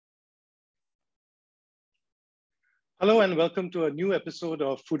Hello and welcome to a new episode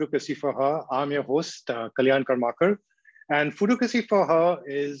of Foodocracy for Her. I'm your host, Kalyan Karmakar. And Foodocracy for Her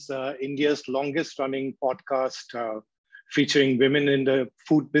is India's longest running podcast featuring women in the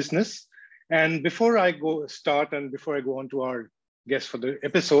food business. And before I go on to our guest for the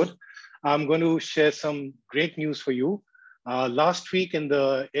episode, I'm going to share some great news for you. Last week in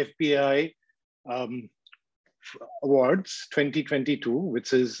the FBI um, Awards 2022,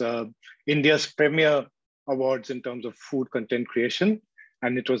 which is India's premier awards in terms of food content creation.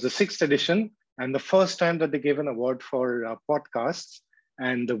 And it was the sixth edition and the first time that they gave an award for podcasts.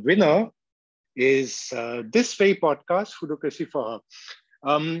 And the winner is this very podcast, Foodocracy for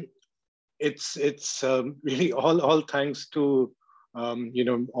Her. It's really all thanks to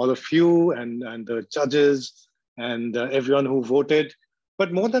all of you and the judges and everyone who voted.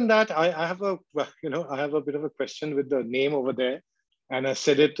 But more than that, I have a bit of a question with the name over there, and I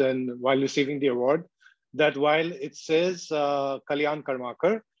said it while receiving the award, that while it says Kalyan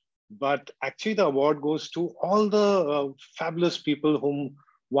Karmakar, but actually the award goes to all the fabulous people whom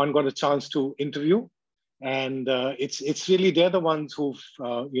one got a chance to interview. And it's really, they're the ones who've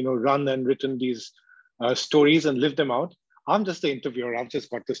run and written these stories and lived them out. I'm just the interviewer. I've just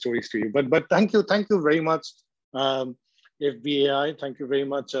got the stories to you. But thank you very much, FBAI. Thank you very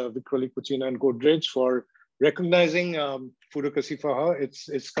much, Vikroli Kuchina and Godrej, for recognizing Foodocracy for Her.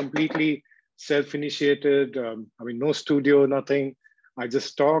 It's completely self-initiated. No studio, nothing. I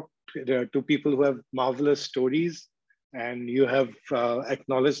just talked to people who have marvelous stories, and you have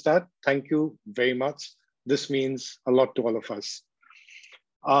acknowledged that. Thank you very much. This means a lot to all of us.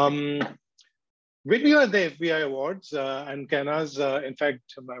 When we were at the FBI Awards, and Kanaz, in fact,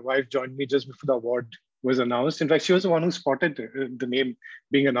 my wife joined me just before the award was announced. In fact, she was the one who spotted the name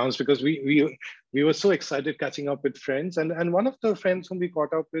being announced, because we were so excited catching up with friends. And one of the friends whom we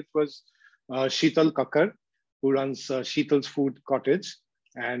caught up with was Sheetal Kakkar, who runs Sheetal's Food Cottage,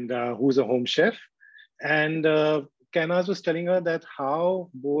 and who's a home chef. And Kanaz was telling her that how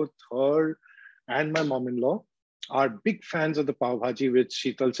both her and my mom-in-law are big fans of the pav bhaji which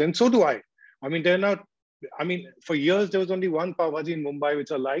Sheetal sends. So do I. For years, there was only one pav bhaji in Mumbai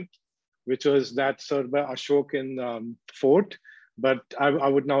which I liked, which was that served by Ashok in Fort. But I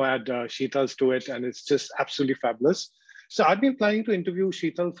would now add Sheetal's to it, and it's just absolutely fabulous. So I've been planning to interview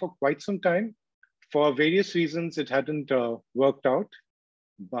Sheetal for quite some time. For various reasons, it hadn't worked out,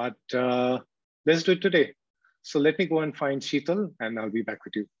 but let's do it today. So let me go and find Sheetal, and I'll be back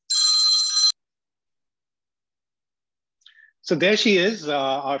with you. So there she is,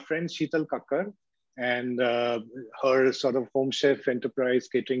 our friend Sheetal Kakkar, and her sort of home chef enterprise,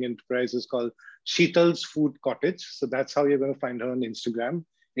 catering enterprise is called Sheetal's Food Cottage. So that's how you're going to find her on Instagram,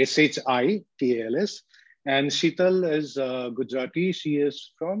 SHITALS. And Sheetal is Gujarati. She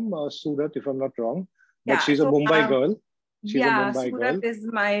is from Surat, if I'm not wrong, but she's a Mumbai girl. She's a Mumbai Surat girl. is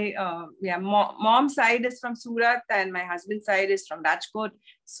my, mom's side is from Surat and my husband's side is from Rajkot.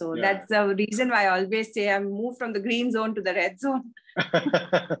 So that's the reason why I always say I moved from the green zone to the red zone.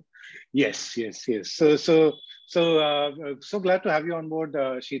 Yes. So glad to have you on board,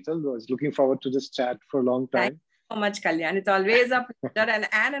 Sheetal. I was looking forward to this chat for a long time. Thank you so much, Kalyan. It's always a pleasure and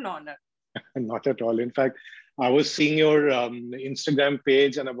an honor. Not at all. In fact, I was seeing your Instagram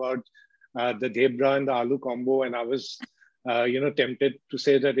page and about the Debra and the Aloo combo, and I was, tempted to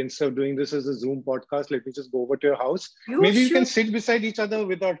say that instead of doing this as a Zoom podcast, let me just go over to your house. Maybe we can sit beside each other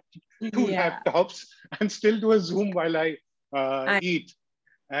with our two laptops and still do a Zoom while I eat.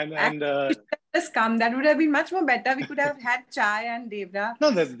 And just come. That would have been much more better. We could have had chai and Debra.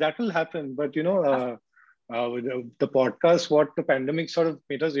 No, that will happen. But the podcast, what the pandemic sort of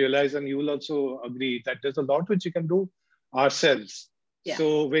made us realize, and you will also agree, that there's a lot which you can do ourselves. Yeah.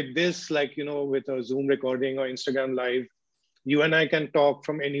 So with this, with a Zoom recording or Instagram Live, you and I can talk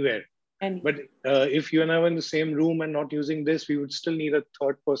from anywhere. But if you and I were in the same room and not using this, we would still need a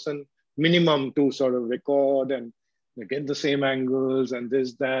third person minimum to sort of record and get the same angles and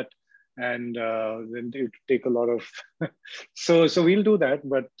this, that. And then it would take a lot of, so we'll do that.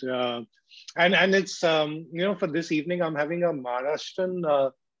 But, and it's, for this evening, I'm having a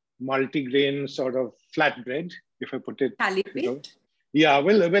Maharashtrian multi-grain sort of flatbread, if I put it. Thali-peeth? Yeah,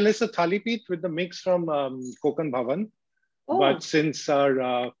 well, it's a thali-peeth with the mix from Kokan Bhavan. Oh. But since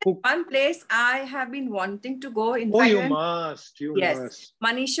our cook... One place I have been wanting to go. In you must. You must.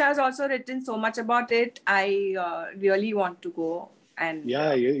 Manisha has also written so much about it. I really want to go. And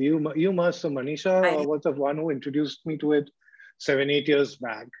you must. So Manisha was the one who introduced me to it 7-8 years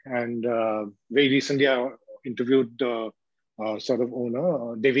back. And very recently I interviewed the sort of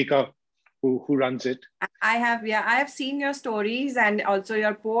owner, Devika, who runs it. I have seen your stories and also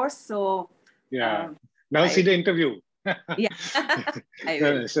your posts. So now see the interview. Yeah, I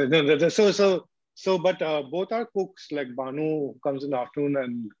will. But both are cooks. Like Banu comes in the afternoon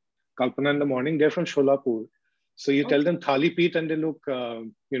and Kalpana in the morning. They're from Sholapur. So you tell Okay. them thali peet and they look,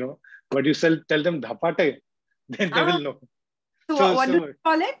 but you tell them dhapate, then they Ah, will know. so So, what do you so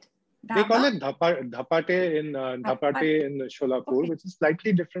call it? they call Dhaba? it dhapate in Sholapur, Okay. which is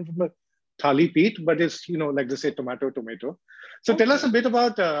slightly different from the thali peat, but it's like they say tomato. So tell us Okay. a bit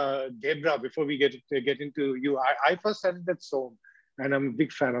about Debra before we get into you. I first started at Som, and I'm a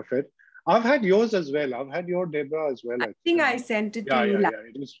big fan of it. I've had yours as well. I've had your Debra as well. I think I sent it to Yeah, you yeah, last.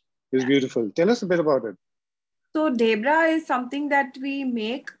 yeah. It's Yeah. beautiful. Tell us a bit about it. So Debra is something that we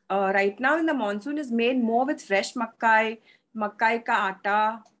make right now in the monsoon is made more with fresh makai ka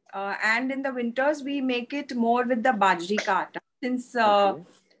atta, and in the winters we make it more with the bajri ka atta. Since Okay.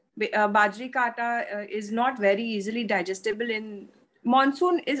 bajri ka atta is not very easily digestible in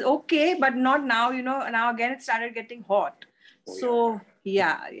monsoon is okay, but not now. Now again it started getting hot. Oh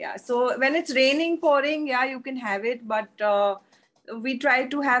yeah, yeah. So yeah. So when it's raining, pouring, yeah, you can have it, but we try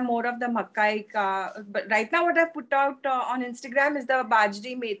to have more of the makai ka. But right now, what I've put out on Instagram is the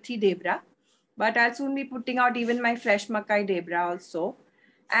Bajri Methi Debra. But I'll soon be putting out even my fresh makai Debra also.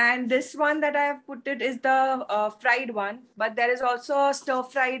 And this one that I have put it is the fried one. But there is also a stir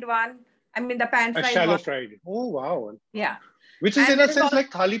fried one. I mean, the pan A fried shallow one. fried. Oh wow. Yeah. Which is And in a there is sense also,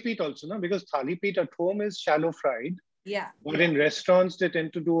 like thali peat also, no? Because thali peat at home is shallow fried, yeah, but in restaurants they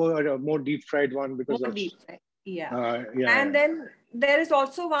tend to do a more deep fried one because more of deep fried. Yeah. yeah. And then there is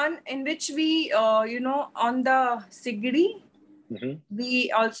also one in which we, on the sigri, Hmm.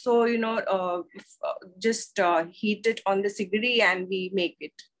 we also just heat it on the sigri and we make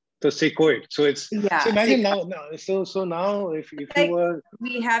it. So seko it. So Yeah, imagine now if you like were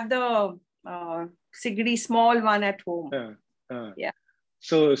we have the sigri small one at home. uh, uh, Yeah.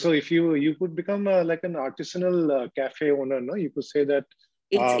 so if you could become like an artisanal cafe owner, no, you could say that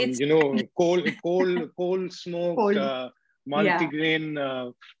It's coal smoked cold. Yeah,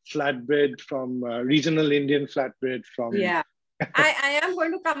 multigrain flatbread from regional Indian flatbread from. yeah. I am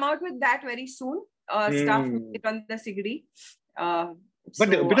going to come out with that very soon. Stuff Hmm. it on the sigri. Uh, But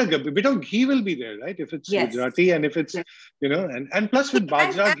so a bit of ghee will be there, right? If it's yes. Gujarati and if it's, Yes. and plus with And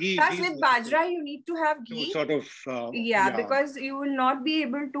bajra, ghee plus is with necessary bajra, you need to have to ghee. sort of, Yeah, yeah. because you will not be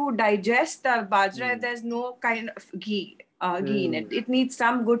able to digest the bajra if Hmm. there's no kind of ghee in it. Hmm. It needs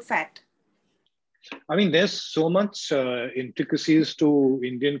some good fat. I mean, there's so much intricacies to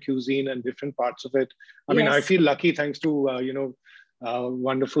Indian cuisine and different parts of it. I mean, I Yes. feel lucky thanks to,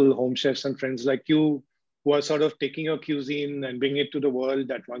 wonderful home chefs and friends like you who are sort of taking your cuisine and bringing it to the world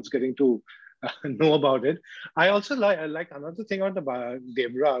that one's getting to know about it. I also like another thing on the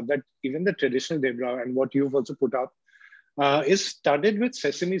Debra, that even the traditional Debra and what you've also put up is studded with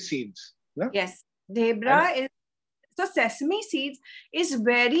sesame seeds. Yeah? Yes. And Debra is so sesame seeds is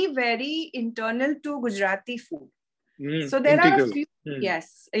very, very internal to Gujarati food. So there are a integral. few, Mm. yes,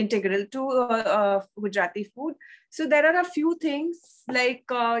 integral to Gujarati food. So there are a few things like,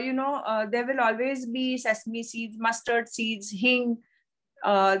 there will always be sesame seeds, mustard seeds, hing.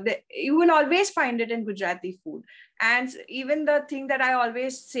 You will always find it in Gujarati food. And even the thing that I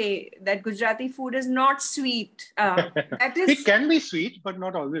always say that Gujarati food is not sweet. That It is, can be sweet, but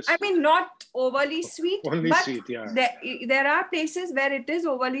not always I sweet. mean, not overly sweet, Only but sweet, yeah. there are places where it is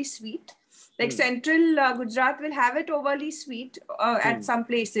overly sweet. Like Hmm. central Gujarat will have it overly sweet at Hmm. some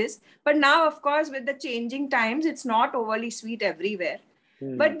places. But now, of course, with the changing times, it's not overly sweet everywhere.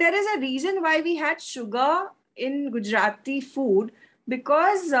 Hmm. But there is a reason why we had sugar in Gujarati food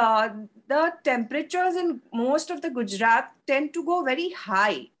because the temperatures in most of the Gujarat tend to go very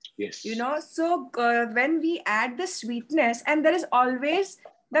high. Yes. So when we add the sweetness, and there is always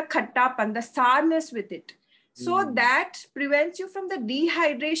the khattapan, the sourness with it, so that prevents you from the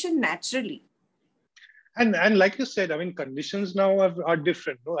dehydration naturally. And like you said, I mean, conditions now are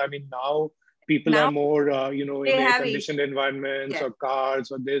different. No, I mean now people are Now more they in air have AC. conditioned environments Yes. or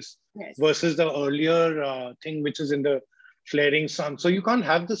cars or this Yes. versus the earlier thing which is in the flaring sun. So you can't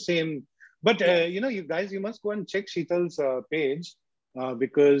have the same. But Yes. you guys, you must go and check Sheetal's page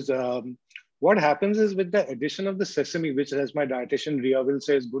because what happens is with the addition of the sesame, which as my dietitian Ria will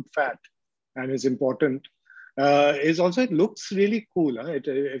say is good fat and is important, is also it looks really cool. Huh?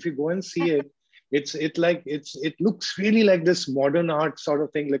 If you go and see it. It looks really like this modern art sort of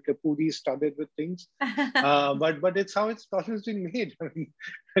thing, like a puri studded with things. But it's how it's always been made. I mean,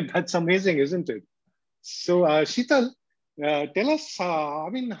 that's amazing, isn't it? So Sheetal, tell us. I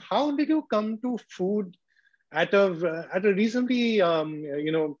mean, how did you come to food at a reasonably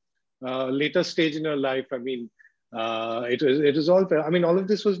later stage in your life? I mean, It was all. I mean, all of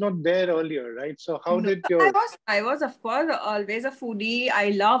this was not there earlier, right? So how No, did your I was of course always a foodie. I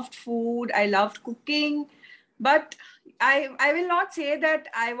loved food. I loved cooking, but I will not say that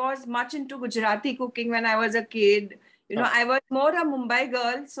I was much into Gujarati cooking when I was a kid. You know, I was more a Mumbai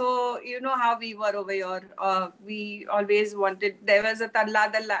girl. So, you know how we were over here. We always wanted, there was a Talla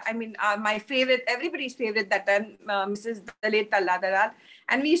Dalla. I mean, my favorite, everybody's favorite that time, Mrs. Dalit Talla Dalal.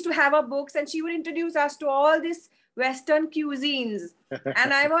 And we used to have our books and she would introduce us to all these Western cuisines.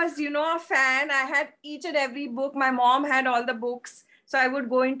 And I was, you know, a fan. I had each and every book. My mom had all the books. So I would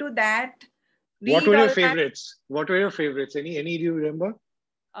go into that. What were your favorites? What were your favorites? Any do you remember?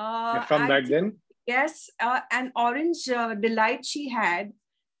 From back then? Yes, an orange delight she had.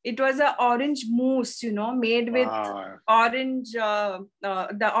 It was an orange mousse, you know, made with orange,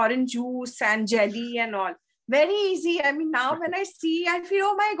 the orange juice and jelly and all. Very easy. I mean, now when I see, I feel,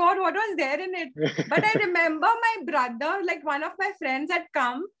 oh my God, what was there in it? But I remember my brother, like one of my friends had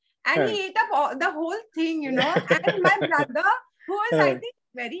come and he ate up the whole thing, you know. And my brother, who was, I think,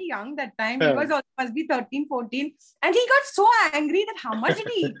 very young that time, he was also, must be 13, 14. And he got so angry that how much did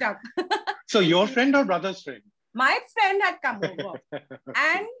he eat up? So your friend or brother's friend? My friend had come over.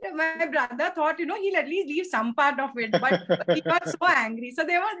 And my brother thought, you know, he'll at least leave some part of it. But he got so angry. So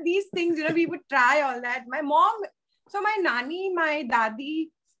there were these things, you know, we would try all that. My mom, so my nani, my dadi,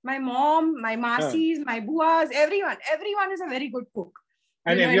 my mom, my masis, my buas, everyone is a very good cook.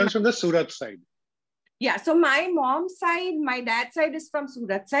 And everyone's from the Surat side. Yeah, so my mom's side, my dad's side is from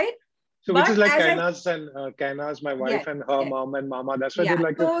Surat side. So which is like Kainaz, my wife and her mom and mama. That's why they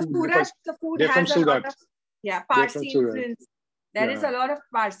like so the food. The food has a lot of Parsi influence. There is a lot of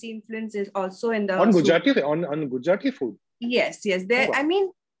Parsi influences also in the on Gujarati food. Yes. There. I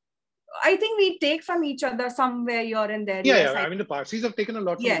mean, I think we take from each other somewhere here and there. Yeah. I mean, the Parsis have taken a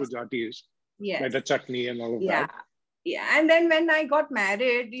lot from Gujaratis. Yes. Like the chutney and all of that. Yeah, and then when I got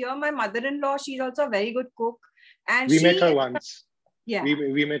married, you know, my mother-in-law, she's also a very good cook. And we met her once. Yeah.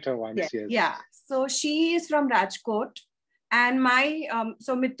 We met her once, yes. Yeah. So she is from Rajkot. And my,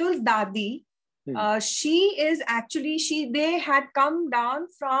 so Mitul's dadi, she is actually, they had come down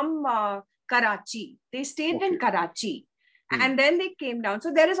from Karachi. They stayed in Karachi. And then they came down.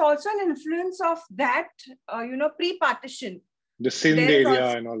 So there is also an influence of that, you know, pre-partition. The Sindh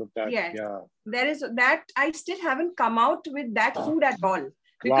area and all of that. Yes. Yeah. There is that. I still haven't come out with that food at all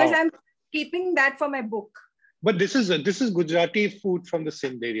because I'm keeping that for my book. But this is Gujarati food from the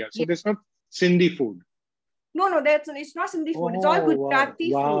Sindh area. So there's not Sindhi food. No, it's not Sindhi food. It's all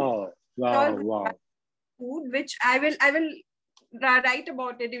Gujarati food. Wow. Food, which I will write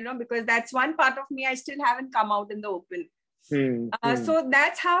about it, you know, because that's one part of me I still haven't come out in the open. So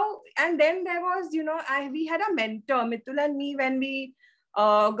that's how, and then there was, you know, we had a mentor, Mitul and me, when we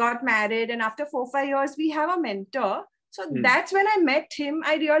got married, and after 4-5 years, we have a mentor. So that's when I met him.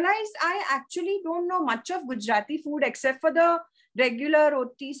 I realized I actually don't know much of Gujarati food except for the regular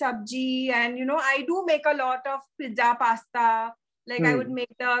roti, sabji, and, you know, I do make a lot of pizza, pasta, like I would make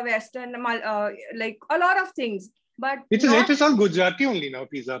the Western, like a lot of things. But it is all Gujarati only now.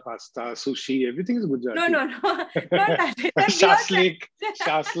 Pizza, pasta, sushi, everything is Gujarati. No. Not that. Shashlik,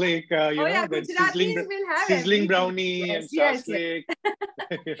 you know, then sizzling brownie and shashlik.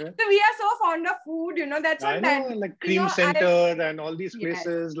 So we are so fond of food, you know, that's what that. Like Cream Center and all these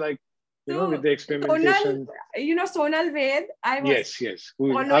places, like, you know, with the experimentation. Sonal Ved, I was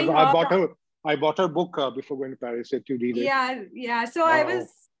I bought her book before going to Paris. That you read it. Yeah. So I was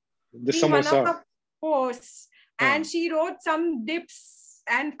the samosa. One of the posts. And she wrote some dips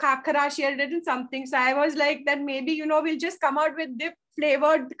and khakra. She had written something. So I was like that maybe, you know, we'll just come out with dip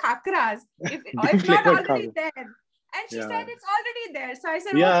flavored khakras. If not already there. And she said it's already there. So I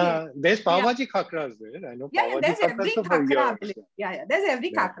said, okay. There's Pav Bhaji khakras there. I know. There's every khakra available. There's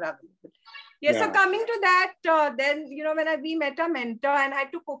every khakra available. So coming to that, then, you know, when we met a mentor and I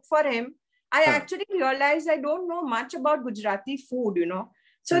had to cook for him, I actually realized I don't know much about Gujarati food, you know.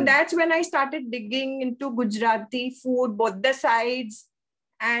 So that's when I started digging into Gujarati food, both the sides,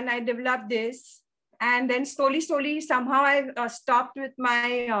 and I developed this. And then slowly, somehow I stopped with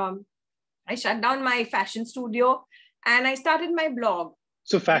my, I shut down my fashion studio and I started my blog.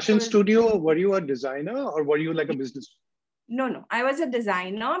 So fashion studio, were you a designer or were you like a business? No, I was a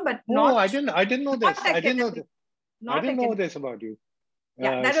designer, but not. I didn't know this. I didn't know this about you.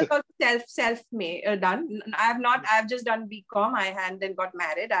 That was also self-made done. I've just done BCom. I then got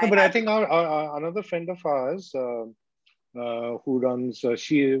married. But I think our another friend of ours who runs,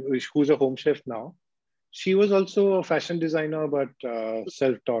 who's a home chef now, she was also a fashion designer, but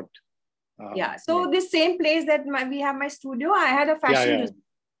self-taught. So this same place that we have my studio, I had a fashion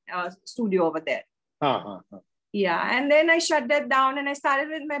studio over there. Yeah. And then I shut that down and I started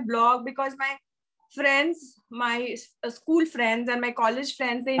with my blog because my friends, my school friends and my college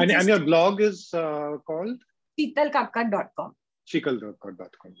friends, they And your blog is called? sheetalkakkad.com.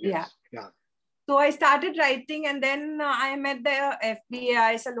 sheetalkakkad.com. Yes. Yeah. So I started writing, and then I met the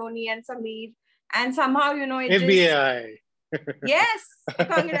FBAI, Saloni and Sameer. And somehow, you know, it FBAI. Yes.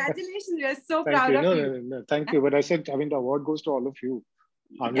 Congratulations. We are so proud of you. No, thank you. But I said, I mean, the award goes to all of you.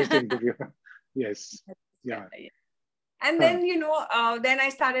 I'm just interviewing. Yes. Yeah. And then, you know, then I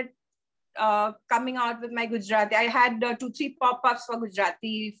started coming out with my Gujarati. I had 2-3 pop-ups for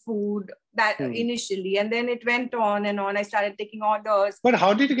Gujarati food that initially, and then it went on and on. I started taking orders. But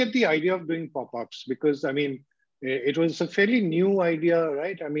how did you get the idea of doing pop-ups? Because I mean, it was a fairly new idea,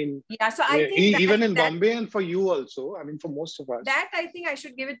 right? I mean, yeah. So I think even in Bombay and for you also. I mean, for most of us. That I think I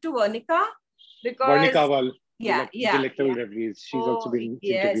should give it to Varnika, because Varnika Wal. Delectable Reveries. She's also been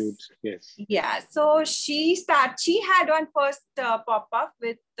interviewed. Yes. Yeah. So she had one first pop-up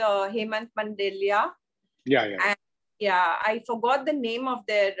with Hemant Mandelia. Yeah. And I forgot the name of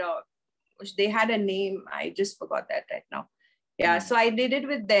their, they had a name. I just forgot that right now. Yeah. So I did it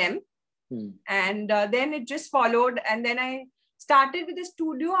with them. And then it just followed. And then I started with the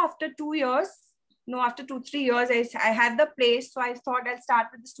studio after 2 years. No, after 2-3 years, I had the place. So I thought I'll start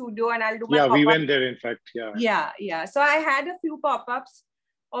with the studio and I'll do my pop-up. We went there, in fact. Yeah. So I had a few pop-ups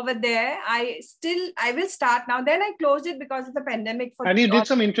over there. I will start now. Then I closed it because of the pandemic. And you did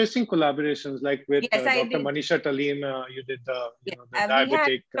some interesting collaborations, like with Dr. Manisha Talim. You did the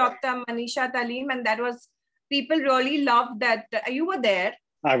diabetic. Dr. Manisha Talim, and that was, people really loved that. You were there.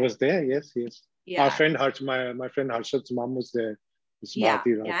 I was there. Yes. Yeah. Our friend my friend Harshad's mom was there.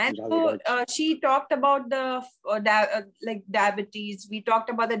 And so she talked about the like diabetes. We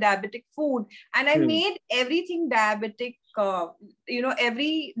talked about the diabetic food, and I made everything diabetic. You know,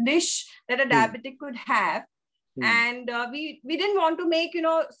 every dish that a diabetic could have, and we didn't want to make, you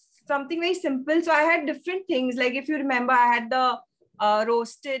know, something very simple. So I had different things. Like if you remember, I had the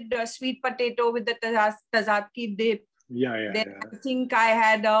roasted sweet potato with the tazat dip. Then I think I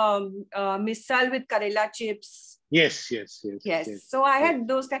had misal with Karela chips. Yes. So I had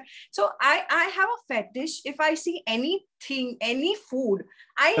those kind. So I have a fetish. If I see anything, any food,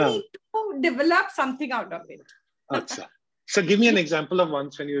 I need to develop something out of it. Achha. So give me an example of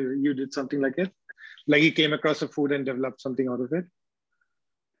once when you did something like it. Like you came across a food and developed something out of it.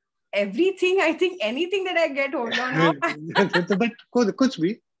 Everything, I think, anything that I get hold on. But could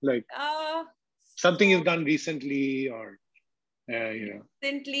be like something you've done recently, or you know.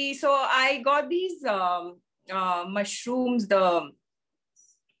 Recently, so I got these mushrooms, the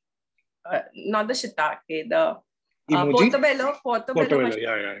not the shiitake, the portobello.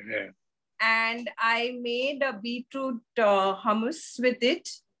 Yeah. And I made a beetroot hummus with it,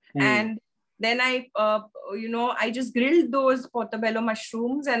 and then I I just grilled those portobello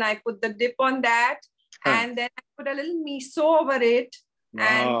mushrooms and I put the dip on that, and then I put a little miso over it,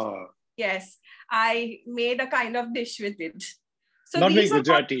 and yes, I made a kind of dish with it. So not very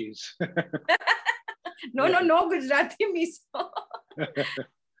Gujaratis. No Gujarati miso.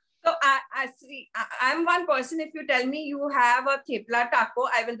 So I see, I'm one person. If you tell me you have a thepla taco,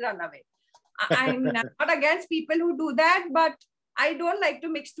 I will run away. I'm not against people who do that, but I don't like to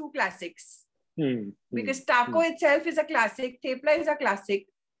mix two classics. Because taco itself is a classic, thepla is a classic.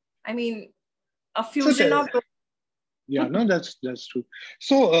 I mean, a fusion of. Yeah, no, that's true.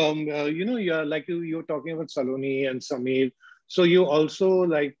 So you're talking about Saloni and Sameer. So you also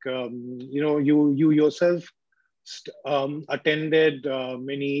you yourself attended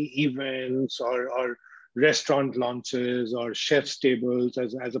many events or restaurant launches or chef's tables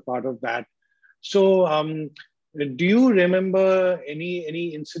as a part of that. So do you remember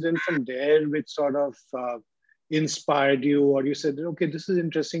any incident from there which sort of inspired you, or you said, okay, this is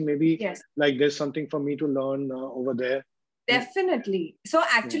interesting, maybe like there's something for me to learn over there? Definitely. So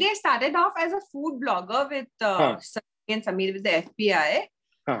actually I started off as a food blogger with and Sameer with the FBI.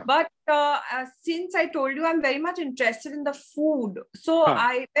 But since I told you I'm very much interested in the food, so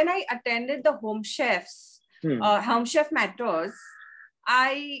when I attended the Home Chefs, Home Chef Matters,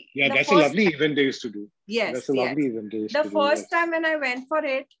 that's a lovely event they used to do. Yes, that's a lovely event they used to do. The first time when I went for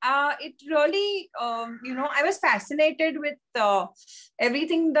it, it really, I was fascinated with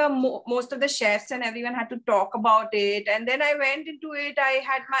everything. Most of the chefs and everyone had to talk about it, and then I went into it.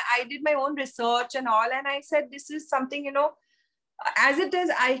 I did my own research and all, and I said, this is something, as it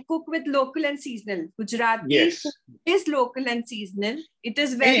is, I cook with local and seasonal. Gujarati food is local and seasonal. It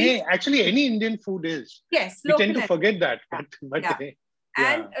is very actually any Indian food is. Yes, we tend to forget that, but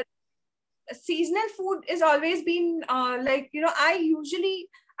and seasonal food has always been I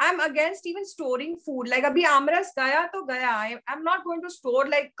I'm against even storing food. Like abhi amras gaya to gaya. I'm not going to store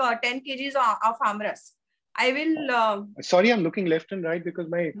like 10 kgs of amras. I will. Sorry, I'm looking left and right because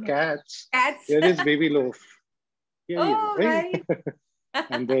my cats. Cats. There is Baby Loaf. Here he is, Oh, right? right.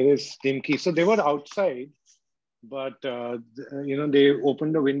 And there is Dimki. So they were outside, but they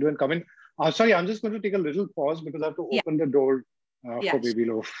opened the window and come in. Sorry, I'm just going to take a little pause because I have to open the door for Baby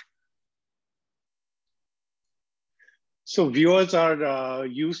Loaf. So viewers are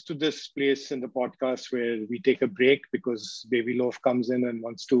used to this place in the podcast where we take a break because Baby Loaf comes in and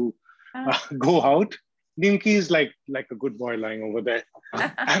wants to go out. Dimki is like a good boy lying over there.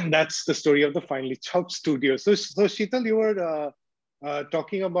 And that's the story of the Finely Chopped studio. So Sheetal, you were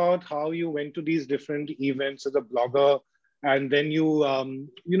talking about how you went to these different events as a blogger, and then you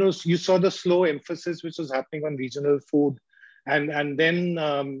saw the slow emphasis which was happening on regional food, and then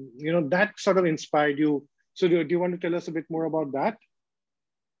that sort of inspired you. So do you want to tell us a bit more about that?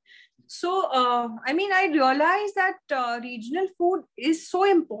 So I realized that regional food is so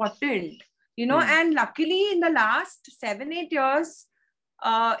important, and luckily in the last 7-8 years,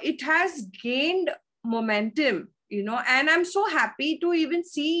 it has gained momentum, and I'm so happy to even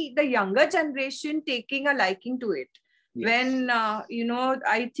see the younger generation taking a liking to it. Yes. When,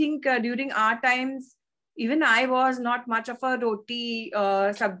 I think during our times, even I was not much of a roti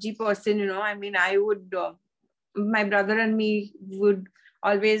sabji person, I would, my brother and me would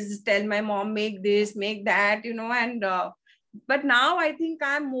always tell my mom, make this, make that, but now I think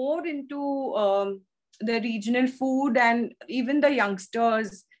I'm more into the regional food, and even the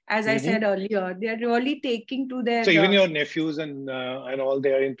youngsters, as I said earlier, they're really taking to their... So even your nephews and all,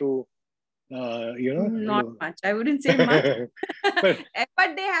 they are into, Not much. I wouldn't say much,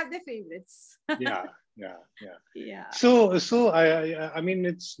 but they have their favorites. Yeah. So I mean,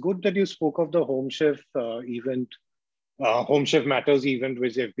 it's good that you spoke of the Home Chef event, Home Chef Matters event,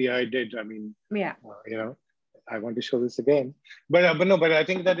 which FBI did. I mean, I want to show this again, but I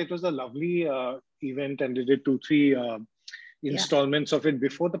think that it was a lovely event, and they did 2-3 installments of it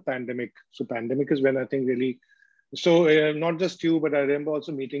before the pandemic. So pandemic is when I think really. So not just you, but I remember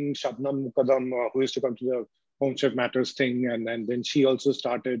also meeting Shabnam Mukaddam, who used to come to the Home Chef Matters thing, and then she also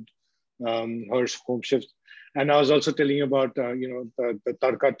started her Home Chef. And I was also telling you about the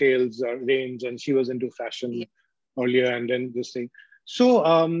Tarka Tales range, and she was into fashion earlier, and then this thing. So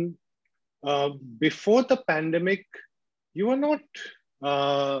before the pandemic, you were not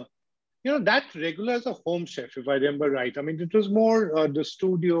that regular as a home chef, if I remember right. I mean, it was more the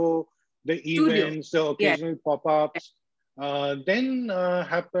studio, the events, the occasional pop-ups. Then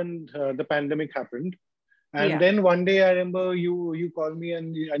happened, the pandemic happened. And then one day I remember you called me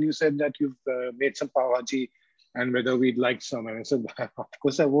and you said that you've made some pav bhaji and whether we'd like some. And I said, of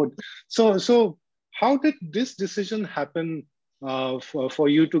course I would. So how did this decision happen for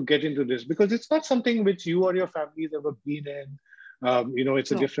you to get into this? Because it's not something which you or your family has ever been in.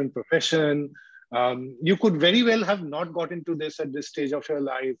 It's a different profession. You could very well have not got into this at this stage of your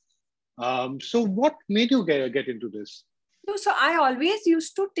life. So what made you get into this? No, so I always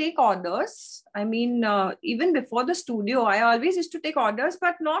used to take orders. I mean, even before the studio, I always used to take orders,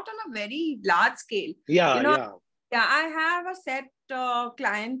 but not on a very large scale. Yeah, I have a set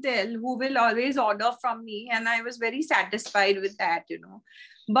clientele who will always order from me, and I was very satisfied with that,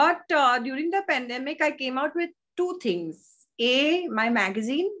 But during the pandemic, I came out with 2 things. My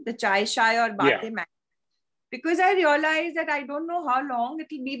magazine, the Chai Shai or Baatein magazine. Because I realized that I don't know how long it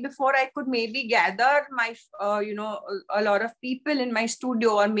will be before I could maybe gather my, a lot of people in my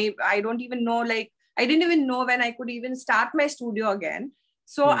studio, or maybe I don't even know, I didn't even know when I could even start my studio again.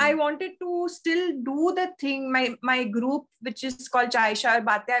 So I wanted to still do the thing, my group, which is called Chai Shai or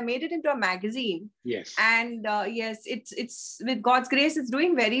Baatein, I made it into a magazine. Yes. And yes, it's with God's grace, it's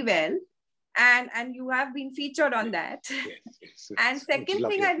doing very well. And you have been featured on that. Yes. And second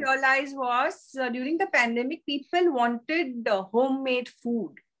thing I realized was during the pandemic, people wanted homemade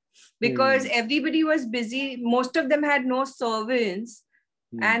food because everybody was busy. Most of them had no servants.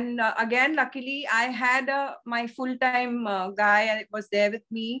 And again, luckily, I had my full-time guy was there with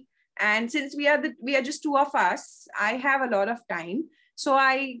me. And since we are just 2 of us, I have a lot of time. So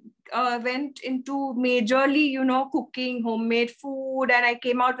I went into majorly, cooking homemade food, and I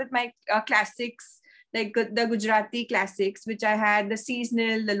came out with my classics, like the Gujarati classics, which I had, the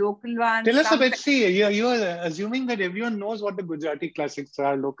seasonal, the local ones. Tell us a bit. See, you are assuming that everyone knows what the Gujarati classics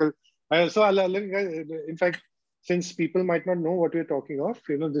are, local. So in fact, since people might not know what we're talking of,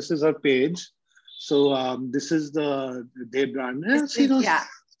 this is our page. So this is their brand. See those,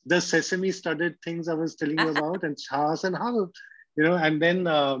 the sesame studded things I was telling you about, and chas and how. And then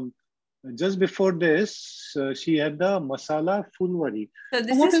just before this, she had the masala fulwari. So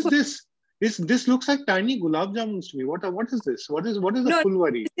this What is is this? This looks like tiny gulab jamuns to me. What is this? What is the no,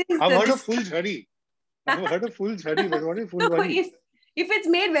 fulwari? I've heard of full jhari. I've heard of full jhari, but what is so fulwari? if it's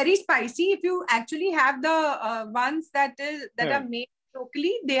made very spicy, if you actually have the ones that are made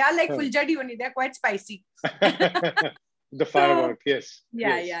locally, they are like full jhari only. They're quite spicy. The firework, yes.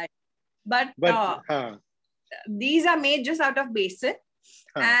 Yeah, yes. yeah. But these are made just out of besan.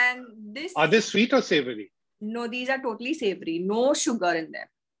 And this... Are they sweet or savory? No, these are totally savory. No sugar in them.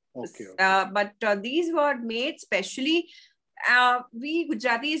 Okay. But these were made specially. We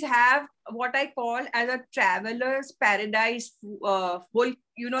Gujaratis have what I call as a traveler's paradise.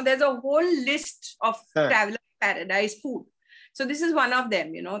 There's a whole list of traveler's paradise food. So this is one of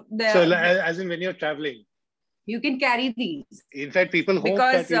them. So as in when you're traveling, you can carry these. In fact, people hope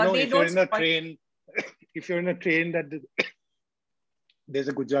that if you're in a train, that there's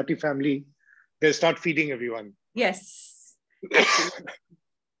a Gujarati family, they'll start feeding everyone. Yes.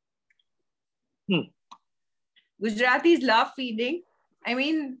 Gujaratis love feeding. I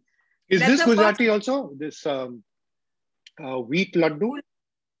mean, is this Gujarati also? This wheat laddu?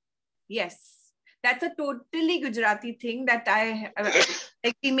 Yes. That's a totally Gujarati thing that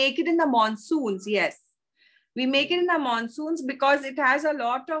we make it in the monsoons. Yes. We make it in the monsoons because it has a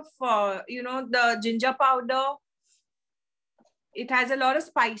lot of, the ginger powder. It has a lot of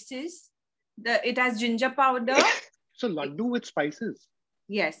spices. It has ginger powder. So laddu with spices.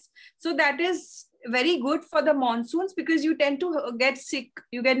 Yes. So that is very good for the monsoons because you tend to get sick.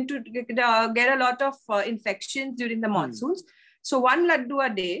 You get to get a lot of infections during the monsoons. So one laddu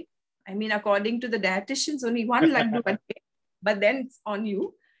a day, I mean, according to the dietitians, only one laddu a day, but then it's on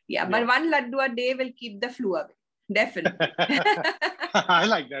you. Yeah, but one laddu a day will keep the flu away. Definitely. I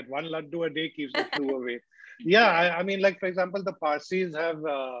like that. One laddu a day keeps the flu away. Yeah, I mean, like, for example, the Parsis have,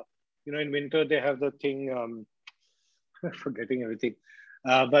 in winter, they have the thing, forgetting everything.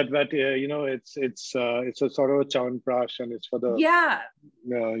 But it's a sort of a chawanprash and it's for the,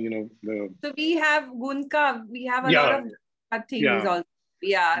 So we have gunka, we have a lot of things also.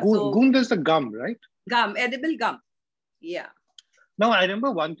 Yeah. Gund is the gum, right? Gum, edible gum. Yeah. Now, I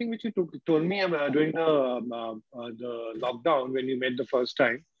remember one thing which you told me during the lockdown when you met the first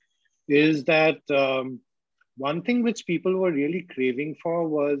time is that one thing which people were really craving for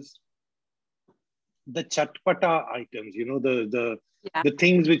was the chatpata items, the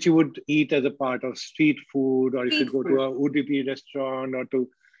things which you would eat as a part of street food, or if you go to a Udupi restaurant or to,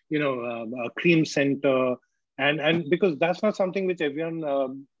 a cream center. And because that's not something which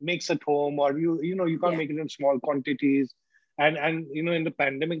everyone makes at home, or you can't make it in small quantities. And in the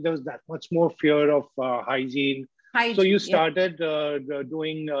pandemic, there was that much more fear of hygiene. So you started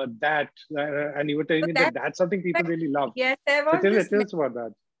doing that, and you were telling me that that's something people really love. Yes, there was tell us about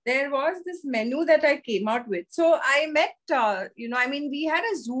that. There was this menu that I came out with. So I met, we had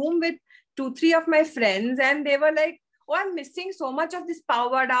a Zoom with 2-3 of my friends, and they were like, "Oh, I'm missing so much of this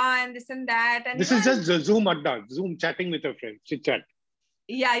pav vada and this and that." And this is just Zoom adda, Zoom chatting with your friends, chit chat.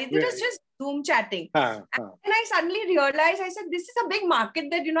 Yeah, it was just Zoom chatting. And I suddenly realized, I said, this is a big market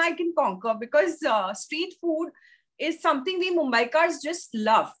that, I can conquer because street food is something we Mumbaikars just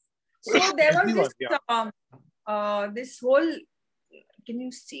love. So there was this whole, can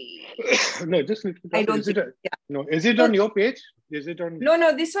you see? No, just I don't see. No, is it on your page? Is it on?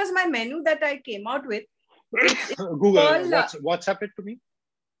 No, this was my menu that I came out with. It's Google, WhatsApp it to me.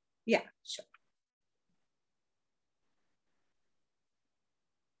 Yeah, sure.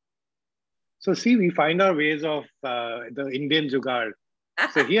 So see, we find our ways of the Indian jugaad.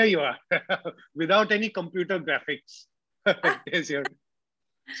 So here you are, without any computer graphics.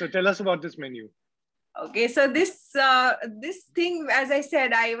 So tell us about this menu. Okay, so this thing, as I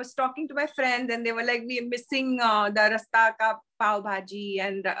said, I was talking to my friends and they were like, we're missing the Rasta ka pav bhaji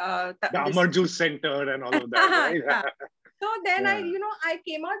and the Amar Juice Center and all of that. Right? So then I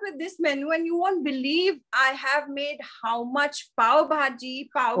came out with this menu, and you won't believe I have made how much pav bhaji,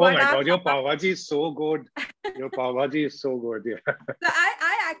 pav vada. Oh my God, your pav bhaji is so good. Your pav bhaji is so good. Yeah. So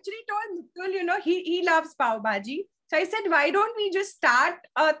I actually told Mitul, he loves pav bhaji. So I said, why don't we just start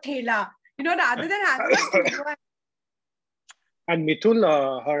a thela, rather than having a studio. And Mitul,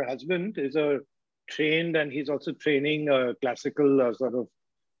 her husband, is trained, and he's also training a classical sort of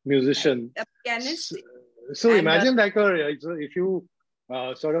musician. A pianist. So imagine if you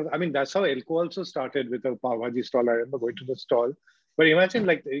that's how Elko also started with a pav bhaji stall. I remember going to the stall. But imagine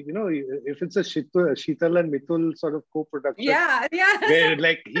if it's a Sheetal and Mitul sort of co-production. Yeah.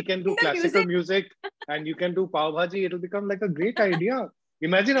 Where he can do classical music and you can do pav bhaji, it'll become like a great idea.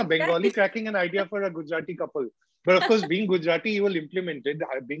 Imagine a Bengali cracking an idea for a Gujarati couple. But of course, being Gujarati, he will implement it.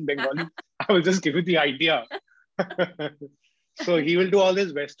 Being Bengali, I will just give you the idea. So he will do all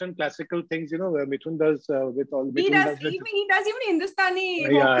these Western classical things, where Mithun does with all. He Mithun does even Hindustani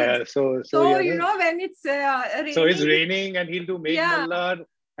yeah, vocals. yeah. So yeah, when it's raining. So it's raining, and he'll do Megh Yeah. Mallar,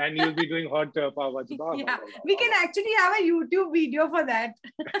 and you'll be doing hot pav bhaji. Yeah, we can actually have a YouTube video for that.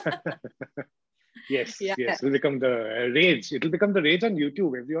 Yes, Yeah. yes. It'll become the rage. It'll become the rage on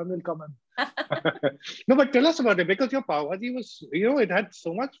YouTube. Everyone will come on. No, but tell us about it, because your pav bhaji was, it had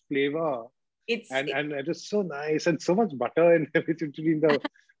so much flavor. And it was so nice, and so much butter and everything between the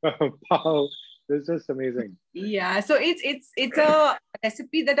pav. It's just amazing. Yeah, so it's a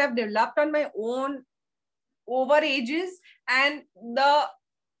recipe that I've developed on my own over ages, and the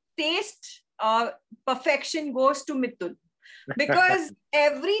taste perfection goes to Mithun, because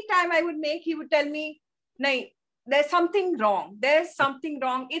every time I would make, he would tell me, "Nahi, there's something wrong. There's something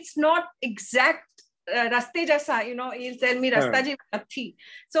wrong. It's not exact." Raste jaisa, he'll tell me rasta ji nathi.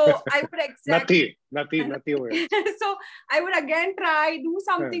 So I would exactly nathi. So I would again try, do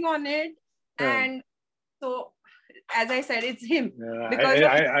something on it, and so as I said, it's him. Because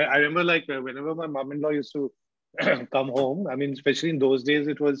I remember, like, whenever my mom-in-law used to come home, I mean, especially in those days,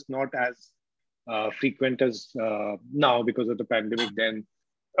 it was not as frequent as now because of the pandemic then.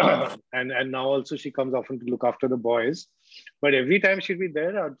 And now also she comes often to look after the boys. But every time she'd be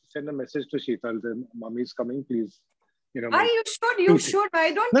there, I'd send a message to Sheetal, then Mommy's coming, please. You should.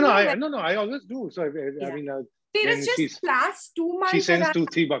 Why don't No, I always do. So I mean, it's just last 2 months. She sends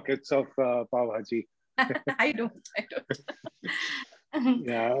 2-3 buckets of pav bhaji. I don't.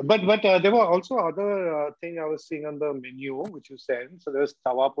 Yeah, but there were also other thing I was seeing on the menu which you sent. So there's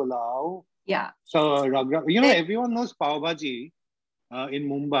tawa pulao. Yeah. So everyone knows pav bhaji in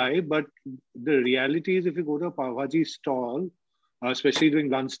Mumbai, but the reality is, if you go to a pav bhaji stall, especially during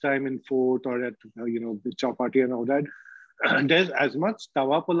lunchtime in Fort or at the Chowpatty and all that, there's as much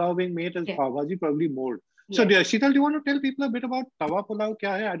tawa pulao being made as pav bhaji, probably more. So, Sheetal, do you want to tell people a bit about tawa pulao? Kya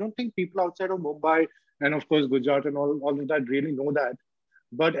hai? I don't think people outside of Mumbai and of course Gujarat and all of that really know that.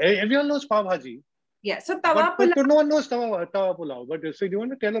 But everyone knows pav bhaji. Yeah, so tawa pulao. But no one knows tawa pulao. But so do you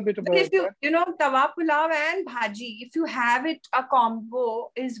want to tell a bit about that? Tawa pulao and bhaji, if you have it, a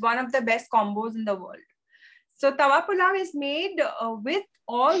combo is one of the best combos in the world. So tawa pulao is made with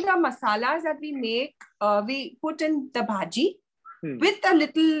all the masalas that we make. We put in the bhaji with a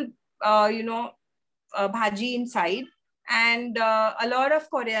little, bhaji inside, and a lot of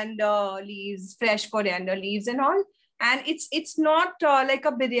coriander leaves, fresh coriander leaves and all. And it's not like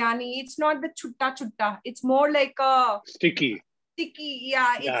a biryani. It's not the chutta. It's more like a sticky.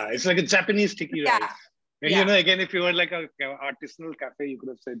 Yeah. It's like a Japanese sticky rice. And again, if you were like a artisanal cafe, you could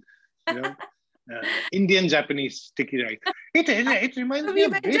have said, Indian Japanese sticky rice. It reminds me a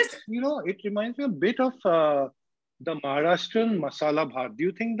bit. It reminds me a bit of the Maharashtrian masala bhat. Do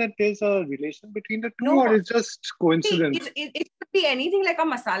you think that there's a relation between the two, or it's just coincidence? It could be anything like a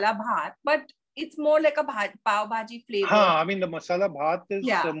masala bhat, but it's more like a pav bhaji flavor. I mean, the masala bhat is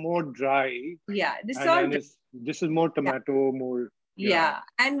more dry. Yeah, this is more tomato, more. Yeah,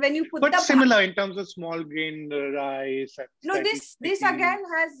 and when you put but similar in terms of small grain rice. No, this again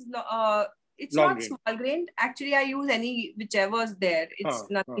has it's long not grain. Small grain. Actually, I use whichever's there. It's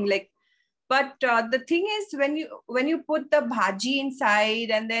nothing like. But the thing is, when you put the bhaji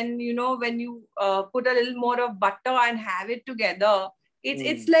inside, and then when you put a little more of butter and have it together,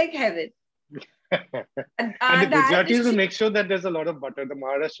 it's like heaven. And the Gujaratis will make sure that there's a lot of butter. The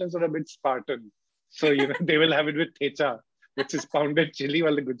Maharashtrians are a bit Spartan, so they will have it with thecha, which is pounded chili,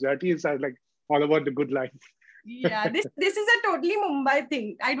 while the Gujaratis are like all about the good life. Yeah, this is a totally Mumbai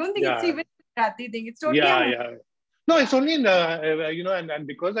thing. I don't think it's even a Gujarati thing. It's totally No, it's only in the and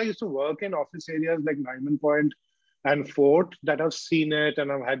because I used to work in office areas like Diamond Point and Fort, that I've seen it and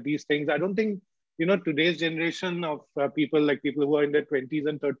I've had these things. I don't think today's generation of people who are in their 20s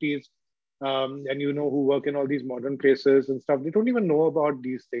and 30s, and who work in all these modern places and stuff, they don't even know about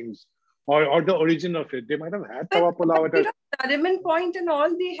these things or the origin of it. They might have had tawa pulao at Diamond Point and all.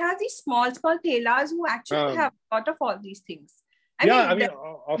 They have these small telas who actually have a lot of all these things. I mean,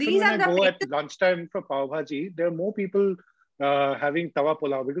 often when I go at lunchtime for pav bhaji, there are more people having tawa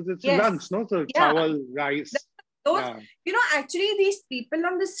pulao because it's lunch, no? So chawal, rice. Actually, these people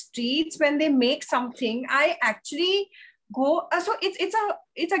on the streets, when they make something, I actually go. So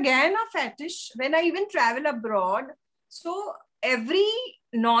it's again a fetish. When I even travel abroad, so every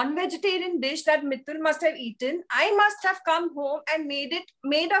non-vegetarian dish that Mithun must have eaten, I must have come home and made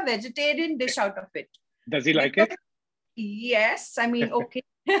a vegetarian dish out of it. Does he like it? Yes, I mean, okay.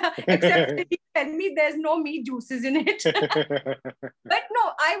 Except he tell me there's no meat juices in it. But no,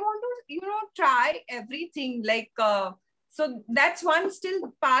 I want to, try everything. Like, so that's one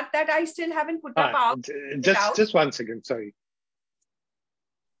still part that I still haven't put up out. Just 1 second.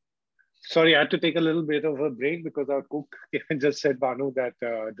 Sorry, I had to take a little bit of a break because our cook just said, Banu, that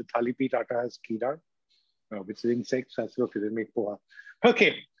the thali peet atta has keera, which is insects. I said, okay, then make poha.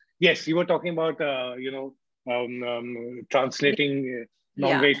 Okay. Yes, you were talking about, translating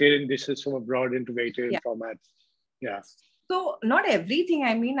non-vegetarian dishes from abroad into vegetarian formats. Yeah. So not everything.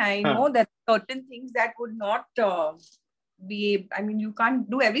 I mean, I know that certain things that would not be, I mean, you can't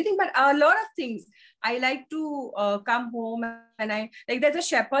do everything, but a lot of things. I like to come home and there's a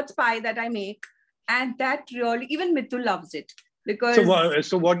shepherd's pie that I make, and that really, even Mithul loves it. Because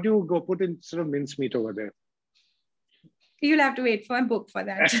so what do you go put in sort of mincemeat over there? You'll have to wait for a book for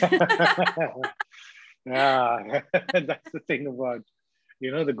that. Yeah, that's the thing about,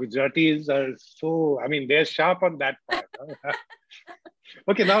 the Gujaratis are so, I mean, they're sharp on that part. Huh?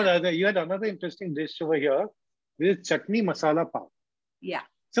 Okay, now you had another interesting dish over here. This is chutney masala pav. Yeah.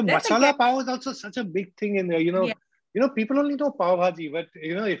 So masala pav is also such a big thing in there. People only know pav bhaji, but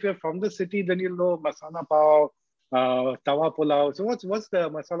if you're from the city, then you'll know masala pav, tawa pulao. So what's the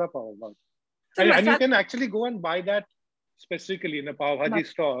masala pav about? So and you can actually go and buy that specifically in a pav bhaji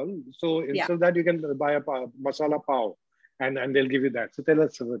stall. So instead of that, you can buy a masala pav, and they'll give you that. So tell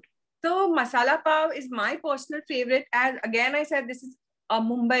us about it. So masala pav is my personal favorite. As again, I said, this is a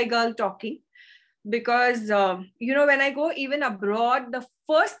Mumbai girl talking. Because, when I go even abroad, the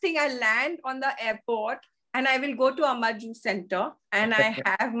first thing I land on the airport and I will go to Amar Juice Center and I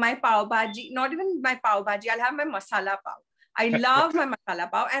have my pav bhaji, not even my pav bhaji, I'll have my masala pav. I love my masala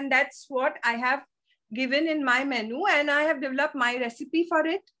pav, and that's what I have given in my menu, and I have developed my recipe for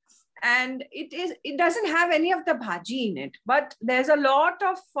it. And it doesn't have any of the bhaji in it, but there's a lot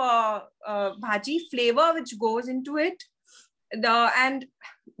of bhaji flavor which goes into it. And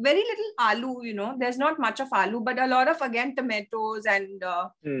very little aloo, there's not much of aloo, but a lot of, again, tomatoes and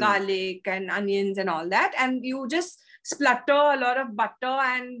garlic and onions and all that. And you just splutter a lot of butter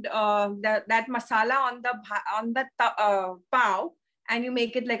and that masala on the pav, and you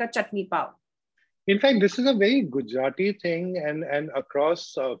make it like a chutney pav. In fact, this is a very Gujarati thing and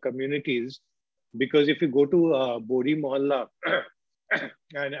across communities, because if you go to Bori Mohalla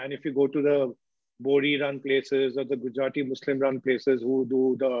and if you go to the Bori run places or the Gujarati Muslim run places who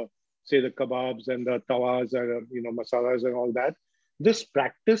do the kebabs and the tawas and masalas and all that, this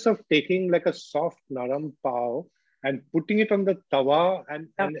practice of taking like a soft naram pav and putting it on the tawa and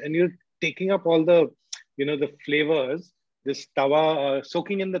you're taking up all the the flavors, this tawa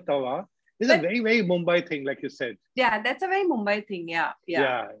soaking in the tawa is a very, very Mumbai thing, like you said. Yeah, that's a very Mumbai thing. Yeah.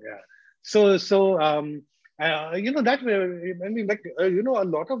 So that I mean, like a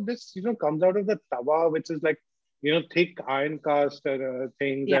lot of this comes out of the tawa, which is like thick iron cast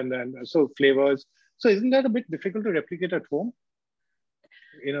things and so flavors. So isn't that a bit difficult to replicate at home?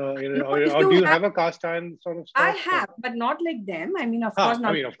 Or do you have a cast iron sort of stuff? I have, but not like them. I mean, of course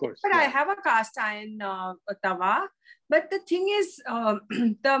not. I mean, of course. But I have a cast iron tawa. But the thing is,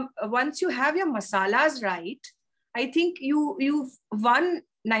 once you have your masalas right, I think you've won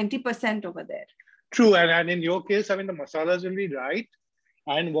 90% over there. True, and in your case, I mean, the masalas will be right.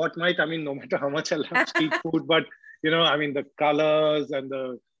 And what might, I mean, no matter how much I love street food, but, I mean, the colors and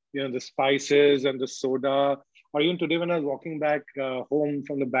the spices and the soda. Or even today when I was walking back home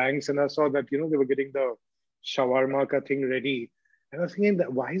from the banks and I saw that, they were getting the shawarma ka thing ready. And I was thinking,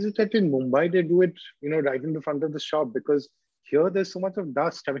 that why is it that in Mumbai they do it, right in the front of the shop? Because here there's so much of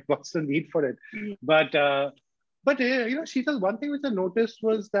dust. I mean, what's the need for it? But Sheetal, one thing which I noticed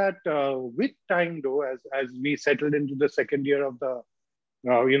was that with time, though, as we settled into the second year of the,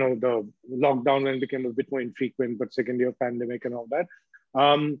 the lockdown when it became a bit more infrequent, but second year pandemic and all that,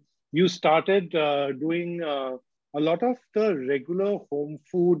 you started doing a lot of the regular home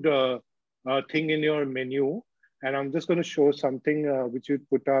food thing in your menu. And I'm just going to show something which you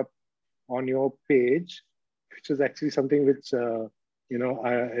put up on your page, which is actually something which,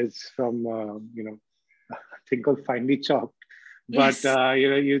 is from, a thing called Finely Chopped. But,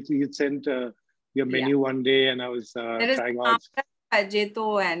 you sent your menu one day and I was trying out.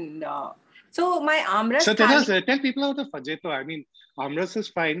 Fajeto and so my amras. So tell people about the fajeto. I mean, amras is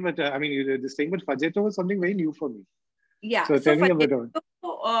fine, but I mean, this thing, but fajeto was something very new for me. Yeah. So tell me about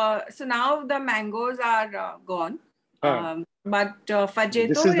it. So now the mangoes are gone. But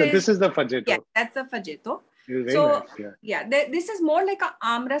fajeto this is the fajeto. Yeah, that's the fajeto. So nice, this is more like a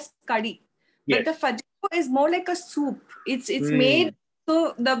amras curry. Yes. But the fajeto is more like a soup. It's made.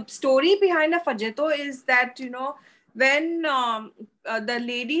 So the story behind the fajeto is that, when the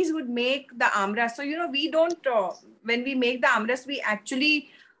ladies would make the amras, so we don't when we make the amras, we actually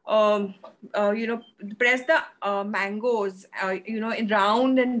press the mangoes, in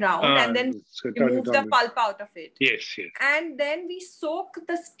round and round, and then remove the pulp out of it. Yes, yes. And then we soak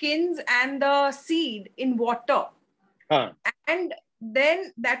the skins and the seed in water. And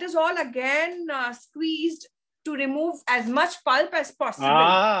then that is all again squeezed to remove as much pulp as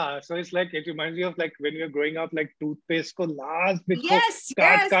possible. So it's like, it reminds me of like when we were growing up, like toothpaste ko last bit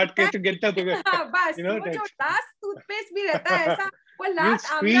cut ke to get that. Last toothpaste bhi rehta hai aisa. You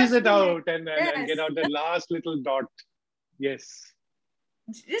squeeze it out and get out the last little dot. Yes.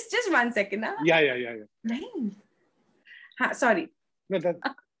 Just 1 second. Huh? Yeah. Sorry. No,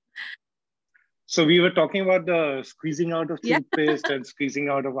 So we were talking about the squeezing out of toothpaste and squeezing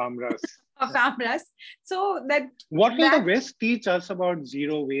out of amras. So that. What will the West teach us about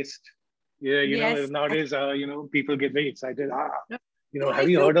zero waste? Yeah, know, nowadays, people get very excited. Have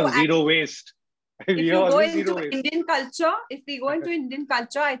you heard of zero waste? If you go into Indian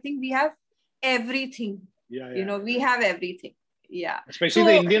culture, I think we have everything. Yeah. We have everything. Yeah.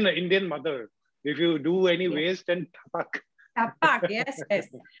 Especially the Indian mother. If you do any waste, then tapak. Tapak, yes.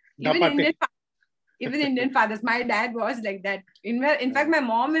 Even Indian fathers. My dad was like that. In fact, my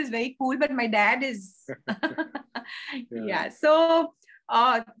mom is very cool, but my dad is. So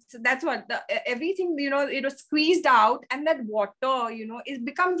that's what everything, it was squeezed out, and that water, it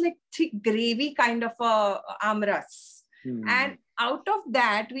becomes like thick gravy kind of amras. And out of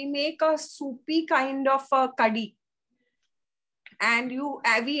that, we make a soupy kind of a curry. And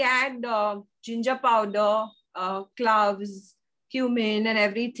we add ginger powder, cloves, cumin and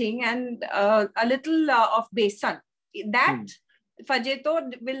everything, and a little of besan. That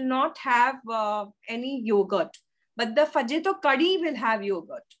fajeto will not have any yogurt, but the fajeto curry will have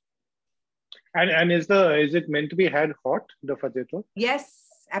yogurt. And is it meant to be had hot, the fajeto? Yes,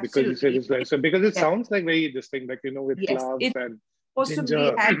 absolutely. Because it sounds like very this thing, like with cloves and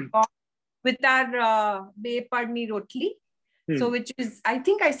ginger. Had with our be padni rotli. So which is, I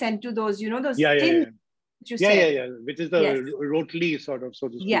think I sent you those, those thin. Which is the rotli sort of, so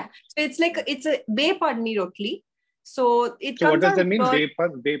to speak. Yeah, so it's a be padni rotli. So it so comes what does that mean? Be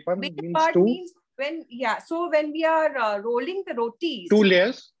means so when we are rolling the rotis, 2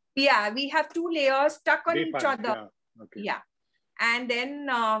 layers. Yeah, we have 2 layers stuck on each other. Yeah. And then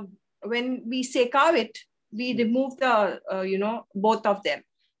when we sekao it, we remove the both of them,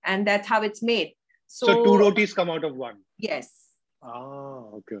 and that's how it's made. So 2 rotis come out of 1. Yes.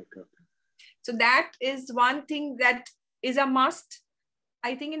 Okay. So that is one thing that is a must,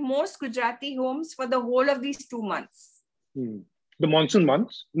 I think, in most Gujarati homes for the whole of these 2 months. The monsoon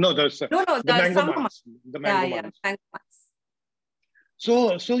months? No, the mango months. The mango months. Mango months.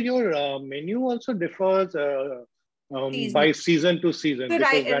 So your menu also differs by season to season. So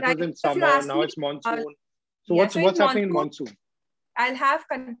because that was in summer, now it's monsoon. So what's happening in monsoon? I'll have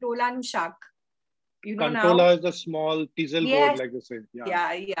kantola and shak. Kantola is the small teasel gourd, like you say.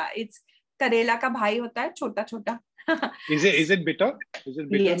 Yeah. It's Karela ka bhai hota hai, chota. Is it bitter?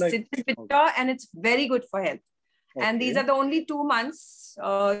 Yes, it is bitter, and it's very good for health. Okay. And these are the only 2 months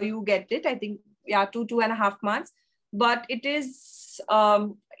you get it. I think 2.5 months. But it is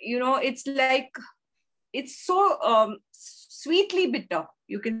it's like, it's so sweetly bitter,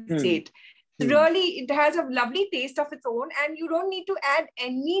 you can say it. Really, it has a lovely taste of its own, and you don't need to add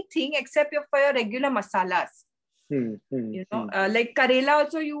anything except for your regular masalas. Like Karela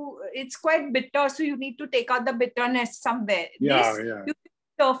also, it's quite bitter, so you need to take out the bitterness somewhere. You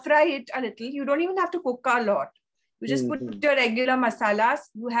stir fry it a little. You don't even have to cook a lot. You just put your regular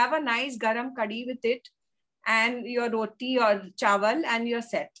masalas. You have a nice garam curry with it, and your roti or chawal, and you're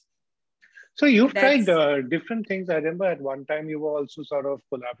set. So you've tried different things. I remember at one time you were also sort of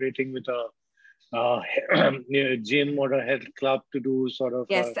collaborating with a gym or a health club to do sort of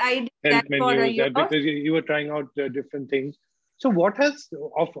I did health that menus, because you were trying out different things. So what has,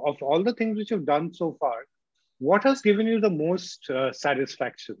 of all the things which you've done so far, what has given you the most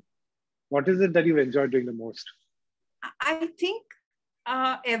satisfaction? What is it that you've enjoyed doing the most? I think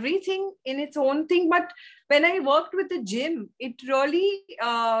everything in its own thing, but when I worked with the gym, it really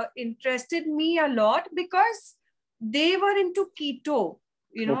interested me a lot because they were into keto.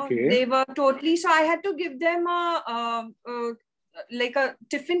 They were totally, so I had to give them like a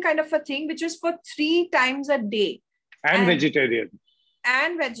tiffin kind of a thing, which was for 3 times a day. And vegetarian.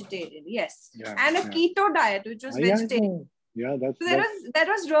 And vegetarian, yes. And a keto diet, which was vegetarian. That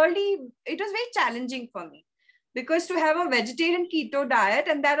was really, it was very challenging for me. Because to have a vegetarian keto diet,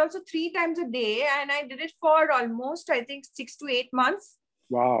 and that also 3 times a day, and I did it for almost, I think, 6 to 8 months.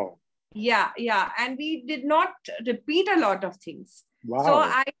 Wow. Yeah. And we did not repeat a lot of things. Wow. So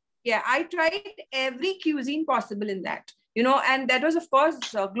I tried every cuisine possible in that. and that was, of course,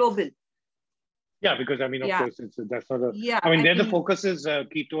 global. Yeah, because I mean, of course, that's not a. Yeah, I mean, there the focus is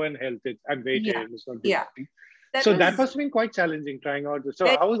keto and health and vegetarian. It's not Gujarati. So that must have been quite challenging trying out. So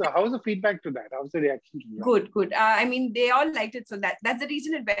how was the feedback to that? How was the reaction to that? Good. I mean, they all liked it. So that's the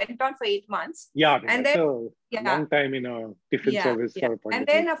reason it went on for 8 months. Yeah, and that's a long time in a tiffin service for a point. And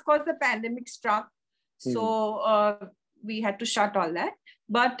then, of course, the pandemic struck. So we had to shut all that.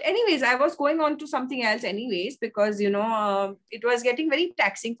 But anyways, I was going on to something else anyways, because, it was getting very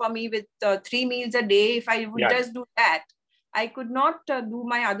taxing for me with 3 meals a day. If I would just do that, I could not do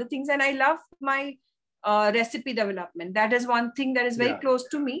my other things. And I love my recipe development. That is one thing that is very close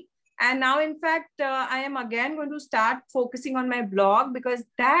to me. And now, in fact, I am again going to start focusing on my blog, because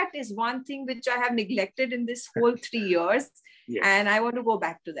that is one thing which I have neglected in this whole 3 years. And I want to go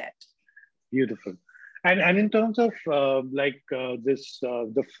back to that. Beautiful. And in terms of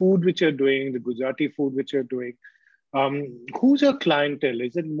the food which you're doing, the Gujarati food which you're doing, who's your clientele?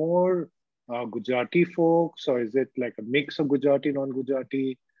 Is it more Gujarati folks, or is it like a mix of Gujarati,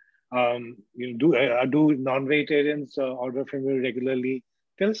 non-Gujarati? Do non-vegetarians order from you regularly?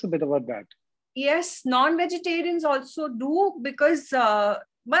 Tell us a bit about that. Yes, non-vegetarians also do, because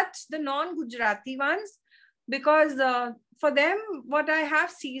but the non-Gujarati ones, because for them, what I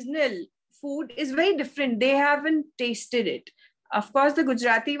have seasonal food is very different. They haven't tasted it. Of course, the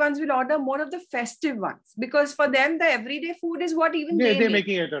Gujarati ones will order more of the festive ones, because for them, the everyday food is what even they're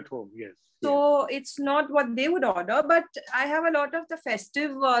making it at home. Yes. So it's not what they would order, but I have a lot of the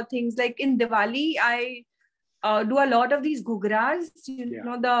festive things. Like in Diwali, I do a lot of these gugras,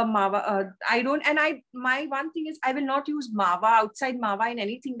 the mawa. My one thing is I will not use mawa, outside mawa, in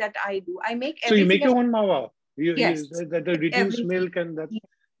anything that I do. I make everything. So you make your own mawa? Yes. The reduced milk, and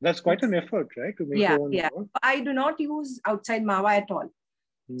that's quite an effort, right? To make your own mawa. I do not use outside mawa at all.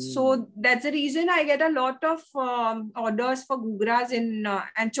 So that's the reason I get a lot of orders for gugras and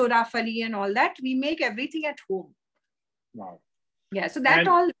chorafali and all that. We make everything at home. Wow. Yeah, so that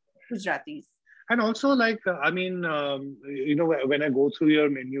all Gujaratis. And also, when I go through your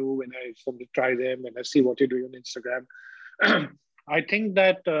menu, when I try them, when I see what you're doing on Instagram, I think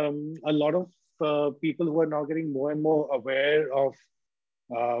that a lot of people who are now getting more and more aware of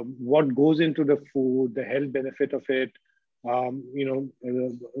what goes into the food, the health benefit of it,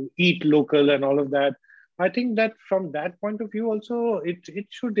 eat local and all of that. I think that from that point of view also, it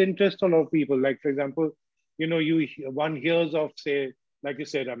should interest a lot of people. Like, for example, one hears of, say, like you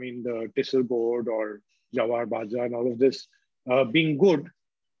said, I mean, the Tissel board or Jawar Bajra and all of this being good.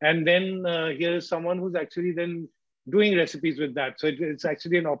 And then here's someone who's actually then doing recipes with that. So it's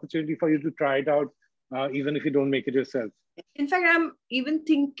actually an opportunity for you to try it out, even if you don't make it yourself. In fact, I'm even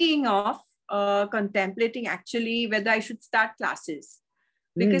thinking of contemplating actually whether I should start classes.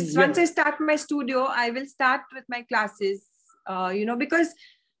 Because once I start my studio, I will start with my classes, because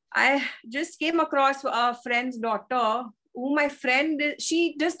I just came across a friend's daughter who my friend,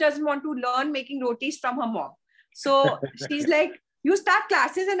 she just doesn't want to learn making rotis from her mom. So she's like, you start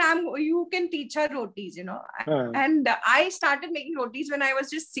classes and you can teach her rotis, And I started making rotis when I was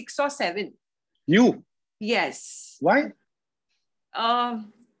just 6 or 7. You? Yes. Why?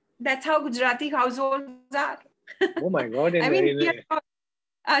 That's how Gujarati households are. Oh my God. I mean,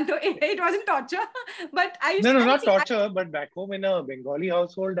 no, it wasn't torture, but not torture, but back home in a Bengali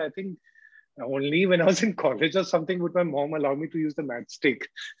household, I think only when I was in college or something would my mom allow me to use the matchstick.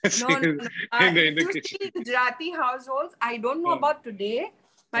 In the kitchen. Gujarati households, I don't know about today,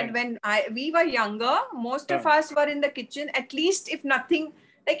 but when we were younger, most of us were in the kitchen, at least if nothing,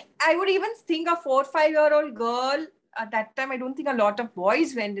 like I would even think a 4 or 5-year-old girl, at that time, I don't think a lot of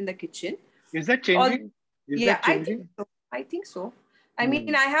boys went in the kitchen. Is that changing? I think so. I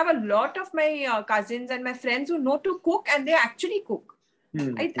mean, I have a lot of my cousins and my friends who know to cook, and they actually cook.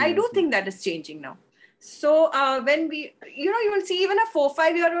 I do think that is changing now. So when we, you will see even a 4 or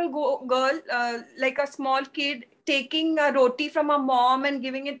 5-year-old girl, like a small kid, taking a roti from her mom and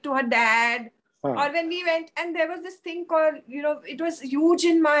giving it to her dad. Or when we went, and there was this thing called, it was huge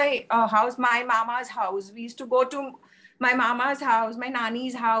in my house, my mama's house. We used to go to my mama's house, my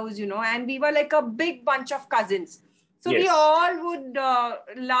nani's house, and we were like a big bunch of cousins. So we all would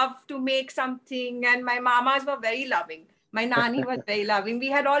love to make something, and my mamas were very loving. My nani was very loving. We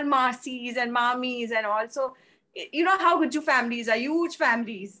had all masis and mamis and all. So, how Guju families are, huge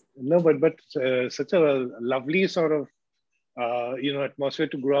families. No, but such a lovely sort of, atmosphere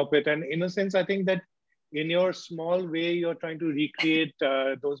to grow up with. And in a sense, I think that in your small way, you're trying to recreate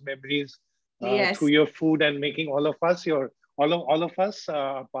those memories through your food, and making all of us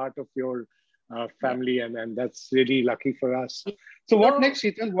a part of your family, and that's really lucky for us. So what next,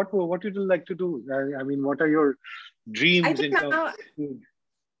 Sheetal? What would you like to do? I mean, what are your dreams in terms of food?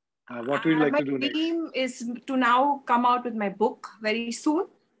 What would you like to do next? My dream is to now come out with my book very soon.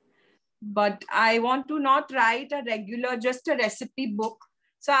 But I want to not write a regular, just a recipe book.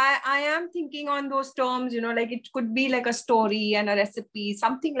 So I am thinking on those terms, like it could be like a story and a recipe,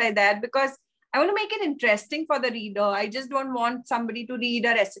 something like that, because I want to make it interesting for the reader. I just don't want somebody to read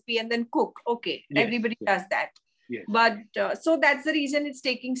a recipe and then cook. Okay, yes, everybody does that. Yes. But so that's the reason it's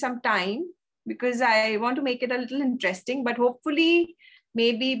taking some time, because I want to make it a little interesting. But hopefully,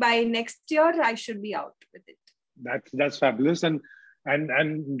 maybe by next year, I should be out with it. That's fabulous. And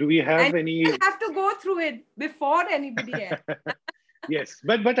do we have any? I have to go through it before anybody else. Yes,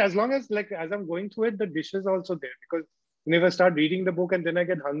 but as long as as I'm going through it, the dish is also there, because if I start reading the book and then I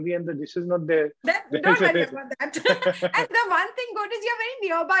get hungry and the dish is not there. Don't worry about that. And the one thing good is you're very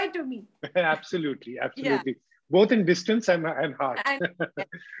nearby to me. Absolutely. Yeah. Both in distance and heart.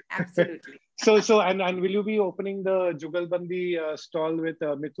 Absolutely. So and will you be opening the Jugalbandi stall with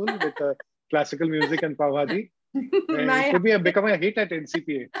Mithul with classical music and pav bhaji? It could become a hit at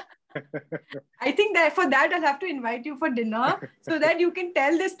NCPA. I think that for that I'll have to invite you for dinner so that you can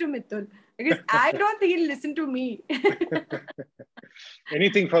tell this to Mithul, because I don't think he'll listen to me.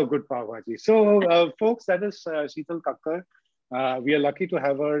 Anything for good pav bhaji. So folks, that is Sheetal Kakkar. We are lucky to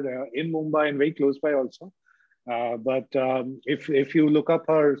have her in Mumbai and very close by also. But if you look up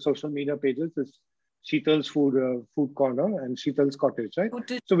her social media pages, it's Sheetal's Food Corner and Sheetal's Cottage, right?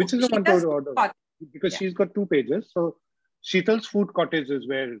 So which is the one to order? Because she's got two pages. So Sheetal's Food Cottage is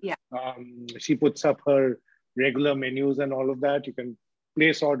where she puts up her regular menus and all of that. You can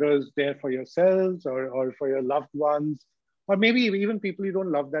place orders there for yourselves or for your loved ones, or maybe even people you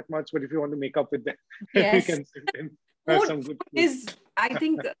don't love that much, but if you want to make up with them, yes. you can have some good food. I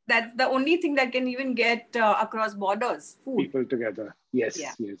think that's the only thing that can even get across borders. Food. People together. Yes,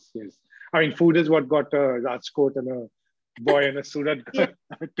 yes. I mean, food is what got a Rajkot and a boy and a Surat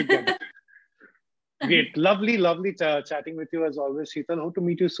together. Great. Lovely chatting with you as always, Sheetal. Hope to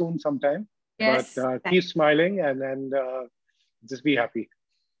meet you soon sometime. Yes. But keep smiling and just be happy.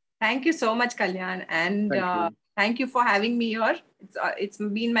 Thank you so much, Kalyan. And thank you for having me here. It's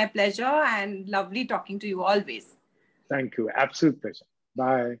been my pleasure and lovely talking to you always. Thank you. Absolute pleasure.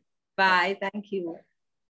 Bye. Bye. Thank you.